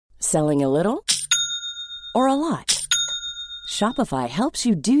Selling a little or a lot? Shopify helps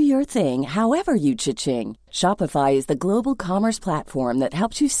you do your thing however you cha-ching. Shopify is the global commerce platform that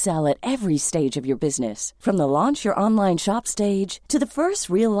helps you sell at every stage of your business. From the launch your online shop stage to the first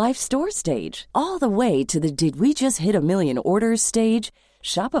real-life store stage, all the way to the did we just hit a million orders stage.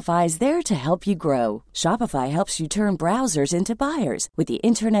 Shopify is there to help you grow. Shopify helps you turn browsers into buyers with the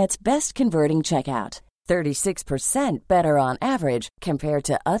internet's best converting checkout. 36% better on average compared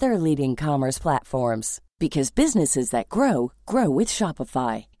to other leading commerce platforms. Because businesses that grow, grow with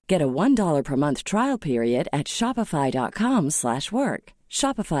Shopify. Get a $1 per month trial period at shopify.com/work.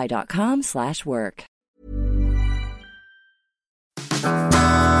 Shopify.com/work.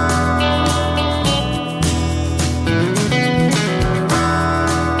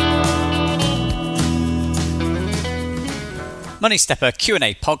 Money Stepper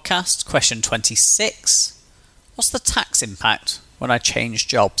Q&A podcast, question 26. What's the tax impact when I change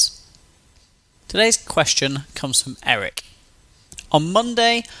jobs? Today's question comes from Eric. On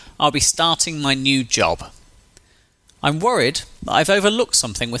Monday, I'll be starting my new job. I'm worried that I've overlooked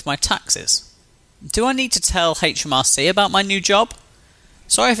something with my taxes. Do I need to tell HMRC about my new job?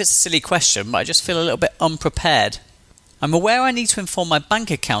 Sorry if it's a silly question, but I just feel a little bit unprepared. I'm aware I need to inform my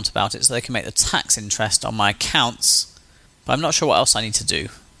bank account about it so they can make the tax interest on my accounts, but I'm not sure what else I need to do.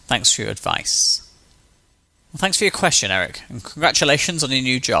 Thanks for your advice. Well, thanks for your question, Eric, and congratulations on your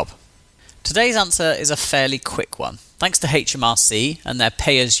new job. Today's answer is a fairly quick one, thanks to HMRC and their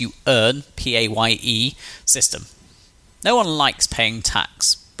pay-as-you-earn, PAYE, system. No one likes paying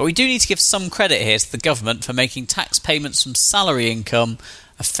tax, but we do need to give some credit here to the government for making tax payments from salary income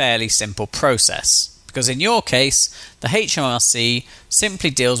a fairly simple process. Because in your case, the HMRC simply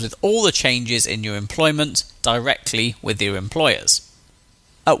deals with all the changes in your employment directly with your employers.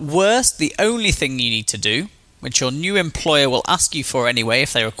 At worst, the only thing you need to do, which your new employer will ask you for anyway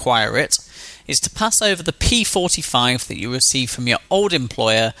if they require it, is to pass over the P45 that you received from your old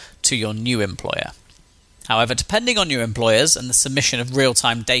employer to your new employer. However, depending on your employers and the submission of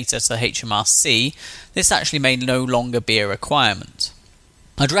real-time data to the HMRC, this actually may no longer be a requirement.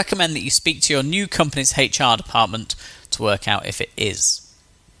 I'd recommend that you speak to your new company's HR department to work out if it is.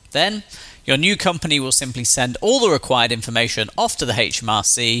 Then, your new company will simply send all the required information off to the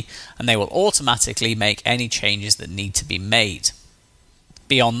HMRC and they will automatically make any changes that need to be made.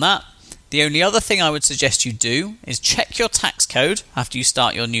 Beyond that, the only other thing I would suggest you do is check your tax code after you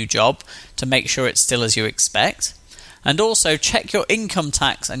start your new job to make sure it's still as you expect, and also check your income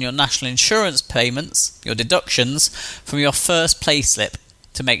tax and your national insurance payments, your deductions, from your first payslip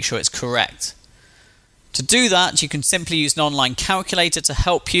to make sure it's correct. To do that, you can simply use an online calculator to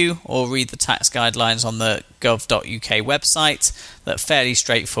help you or read the tax guidelines on the gov.uk website that are fairly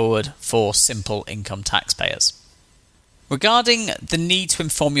straightforward for simple income taxpayers. Regarding the need to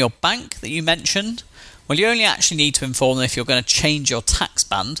inform your bank that you mentioned, well, you only actually need to inform them if you're going to change your tax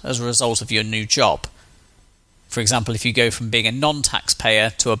band as a result of your new job. For example, if you go from being a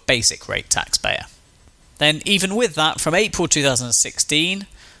non-taxpayer to a basic rate taxpayer. Then even with that, from April 2016,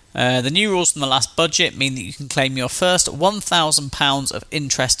 the new rules from the last budget mean that you can claim your first £1,000 of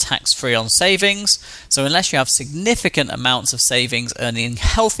interest tax-free on savings. So unless you have significant amounts of savings earning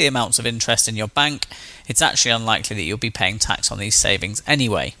healthy amounts of interest in your bank, it's actually unlikely that you'll be paying tax on these savings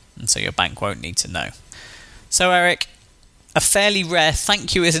anyway, and so your bank won't need to know. So Eric, a fairly rare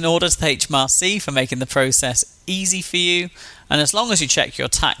thank you is in order to the HMRC for making the process easy for you, and as long as you check your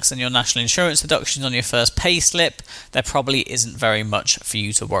tax and your national insurance deductions on your first pay slip, there probably isn't very much for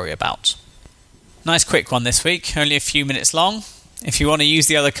you to worry about. Nice quick one this week, only a few minutes long. If you want to use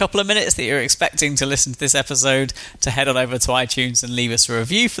the other couple of minutes that you're expecting to listen to this episode to head on over to iTunes and leave us a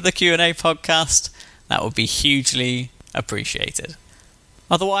review for the Q&A podcast, that would be hugely appreciated.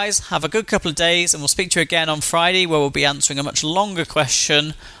 Otherwise, have a good couple of days and we'll speak to you again on Friday where we'll be answering a much longer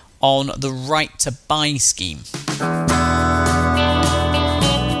question on the right to buy scheme.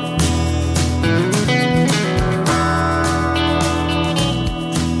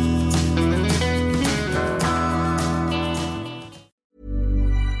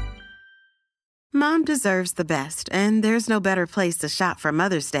 Mom deserves the best, and there's no better place to shop for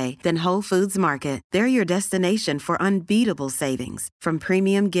Mother's Day than Whole Foods Market. They're your destination for unbeatable savings, from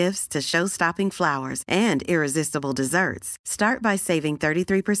premium gifts to show-stopping flowers and irresistible desserts. Start by saving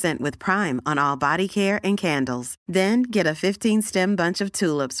 33% with Prime on all body care and candles. Then get a 15-stem bunch of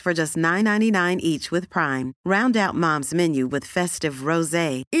tulips for just $9.99 each with Prime. Round out Mom's menu with festive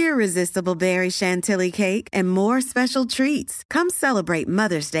rosé, irresistible berry chantilly cake, and more special treats. Come celebrate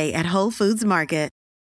Mother's Day at Whole Foods Market.